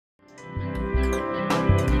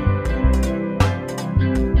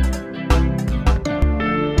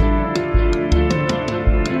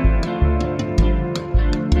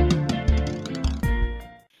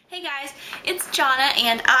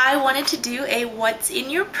and I wanted to do a what's in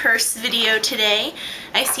your purse video today.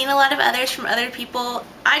 I've seen a lot of others from other people.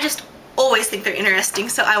 I just always think they're interesting,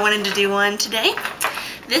 so I wanted to do one today.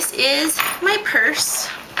 This is my purse.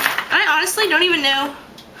 I honestly don't even know.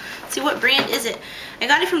 Let's see, what brand is it? I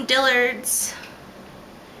got it from Dillard's.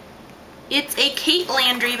 It's a Kate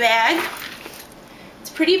Landry bag. It's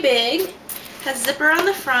pretty big. Has a zipper on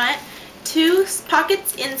the front, 2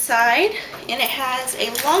 pockets inside, and it has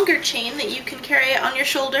a longer chain that you can carry it on your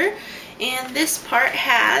shoulder, and this part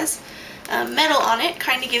has metal on it,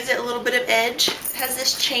 kind of gives it a little bit of edge. It has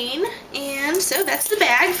this chain, and so that's the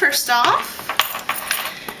bag first off.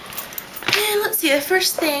 And let's see, the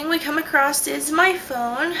first thing we come across is my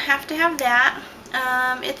phone. Have to have that.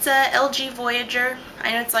 It's a LG Voyager.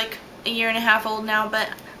 I know it's like a year and a half old now, but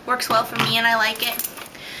works well for me and I like it.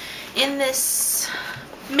 In this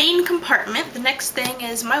main compartment, the next thing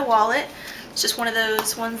is my wallet. It's just one of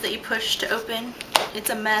those ones that you push to open. It's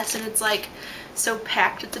a mess and it's like so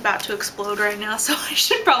packed it's about to explode right now, so I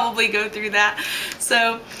should probably go through that.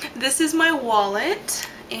 So this is my wallet,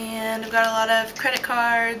 and I've got a lot of credit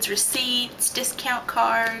cards, receipts, discount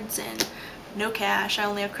cards, and no cash. I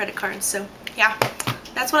only have credit cards, so yeah,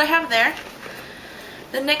 that's what I have there.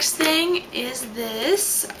 The next thing is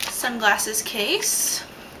this sunglasses case,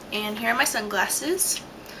 and here are my sunglasses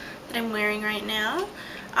that I'm wearing right now.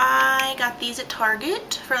 I got these at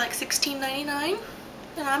Target for like $16.99,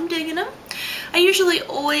 and I'm digging them. I usually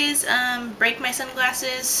always break my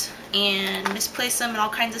sunglasses and misplace them and all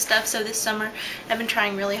kinds of stuff, so this summer I've been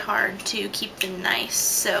trying really hard to keep them nice.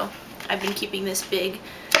 So I've been keeping this big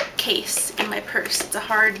case in my purse. It's a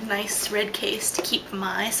hard, nice red case to keep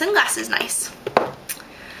my sunglasses nice.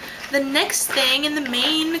 The next thing in the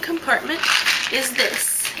main compartment is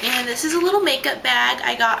this, and this is a little makeup bag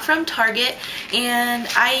I got from Target, and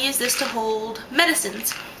I use this to hold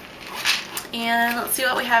medicines. And let's see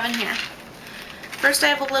what we have in here. First, I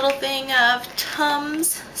have a little thing of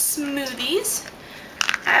Tums smoothies.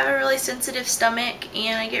 I have a really sensitive stomach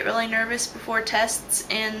and I get really nervous before tests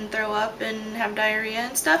and throw up and have diarrhea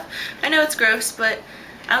and stuff. I know it's gross, but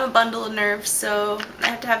I'm a bundle of nerves, so I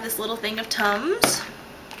have to have this little thing of Tums.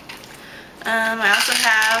 I also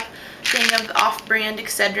have a thing of off-brand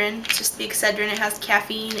Excedrin. It's just the Excedrin. It has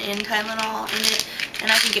caffeine and Tylenol in it,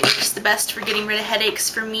 and I think it works the best for getting rid of headaches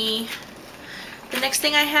for me. The next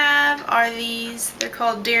thing I have are these. They're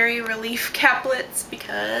called Dairy Relief Caplets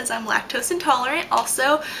because I'm lactose intolerant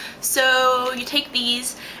also. So you take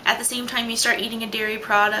these at the same time you start eating a dairy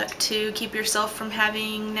product to keep yourself from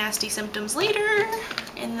having nasty symptoms later,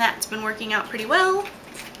 and that's been working out pretty well.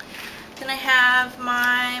 Then I have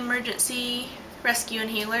my emergency rescue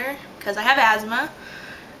inhaler because I have asthma.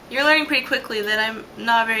 You're learning pretty quickly that I'm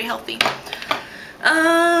not very healthy.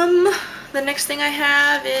 The next thing I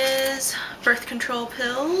have is birth control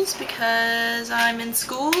pills because I'm in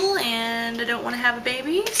school and I don't want to have a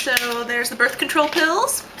baby, so there's the birth control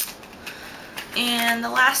pills. And the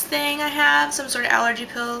last thing I have, some sort of allergy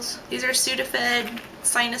pills. These are Sudafed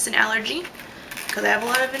sinus and allergy because I have a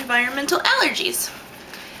lot of environmental allergies.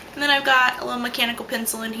 And then I've got a little mechanical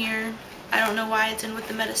pencil in here. I don't know why it's in with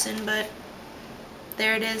the medicine, but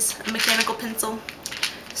there it is, a mechanical pencil.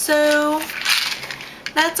 So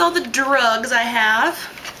that's all the drugs I have.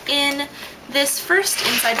 In this first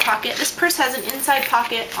inside pocket, this purse has an inside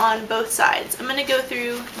pocket on both sides. I'm going to go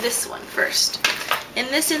through this one first. In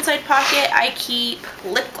this inside pocket, I keep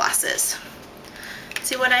lip glosses. Let's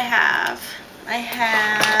see what I have. I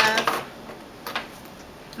have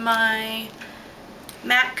my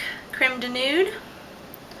MAC Creme de Nude.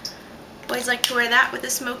 Always like to wear that with a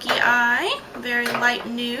smoky eye. Very light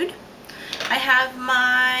nude. I have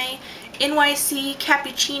my NYC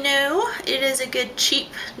Cappuccino. It is a good cheap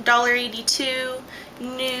 $1.82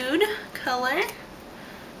 nude color.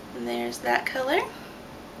 And there's that color.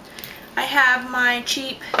 I have my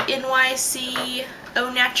cheap NYC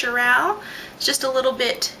Au Natural. It's just a little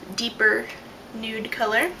bit deeper nude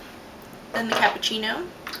color than the Cappuccino.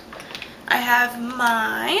 I have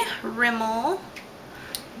my Rimmel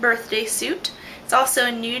birthday suit. It's also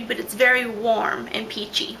a nude, but it's very warm and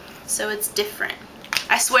peachy, so it's different.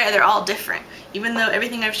 I swear they're all different, even though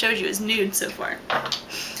everything I've showed you is nude so far.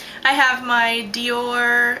 I have my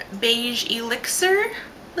Dior Beige Elixir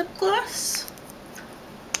lip gloss.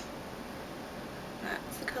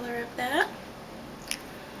 That's the color of that.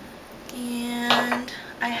 And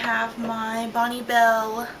I have my Bonnie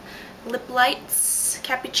Bell Lip Lights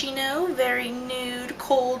Cappuccino, very nude,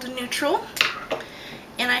 cold neutral.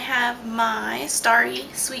 And I have my Starry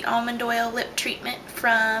Sweet Almond Oil Lip Treatment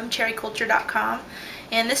from cherryculture.com.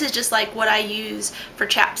 And this is just like what I use for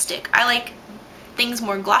chapstick. I like things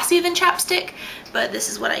more glossy than chapstick, but this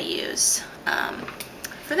is what I use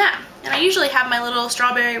for that. And I usually have my little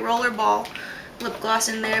strawberry rollerball lip gloss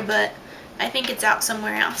in there, but I think it's out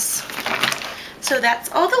somewhere else. So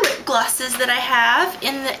that's all the lip glosses that I have.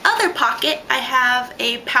 In the other pocket, I have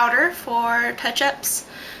a powder for touch-ups.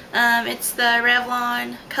 It's the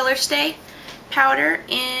Revlon Color Stay powder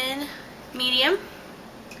in medium.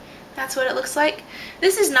 That's what it looks like.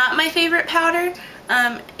 This is not my favorite powder.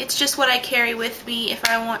 It's just what I carry with me if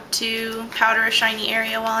I want to powder a shiny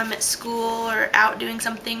area while I'm at school or out doing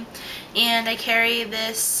something. And I carry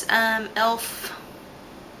this e.l.f.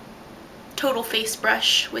 Total Face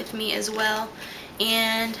brush with me as well.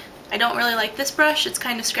 And I don't really like this brush. It's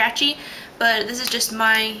kind of scratchy, but this is just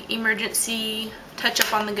my emergency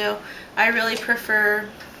touch-up on the go. I really prefer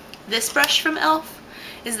this brush from e.l.f.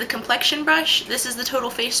 is the complexion brush. This is the Total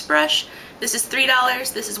Face brush. This is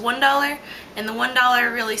 $3, this is $1, and the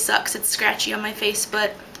 $1 really sucks. It's scratchy on my face,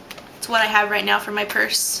 but it's what I have right now for my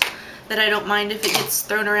purse that I don't mind if it gets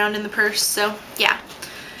thrown around in the purse, so yeah.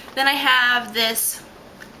 Then I have this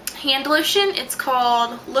hand lotion. It's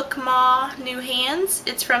called Look Ma New Hands.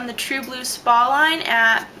 It's from the True Blue Spa line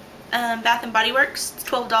at Bath & Body Works. It's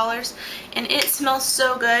 $12, and it smells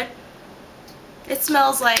so good. It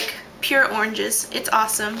smells like pure oranges. It's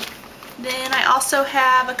awesome. Then I also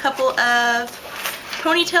have a couple of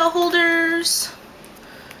ponytail holders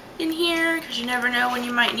in here because you never know when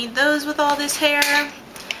you might need those with all this hair.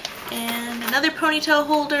 And another ponytail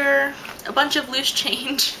holder, a bunch of loose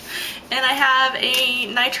change, and I have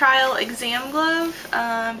a nitrile exam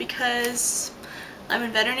glove because I'm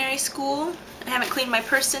in veterinary school. I haven't cleaned my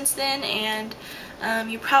purse since then,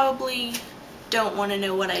 and you probably don't want to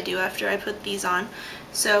know what I do after I put these on,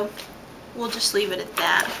 so we'll just leave it at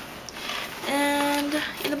that. And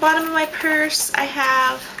in the bottom of my purse I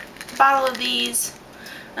have a bottle of these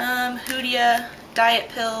Hoodia diet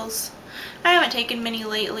pills. I haven't taken many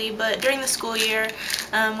lately, but during the school year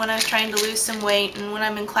when I was trying to lose some weight and when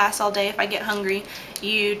I'm in class all day, if I get hungry,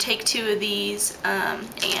 you take 2 of these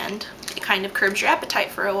and it kind of curbs your appetite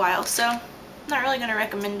for a while. So I'm not really going to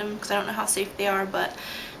recommend them because I don't know how safe they are, but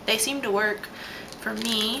they seem to work for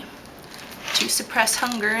me to suppress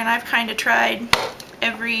hunger, and I've kind of tried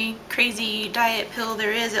every crazy diet pill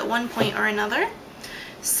there is at one point or another.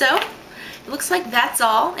 So it looks like that's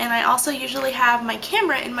all, and I also usually have my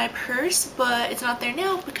camera in my purse, but it's not there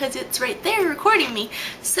now because it's right there recording me.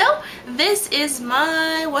 So this is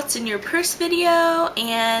my what's in your purse video,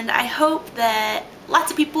 and I hope that lots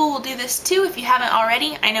of people will do this too if you haven't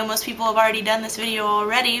already. I know most people have already done this video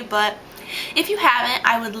already, but if you haven't,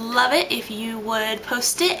 I would love it if you would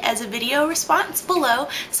post it as a video response below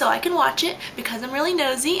so I can watch it because I'm really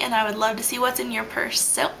nosy and I would love to see what's in your purse.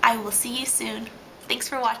 So I will see you soon. Thanks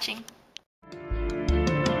for watching.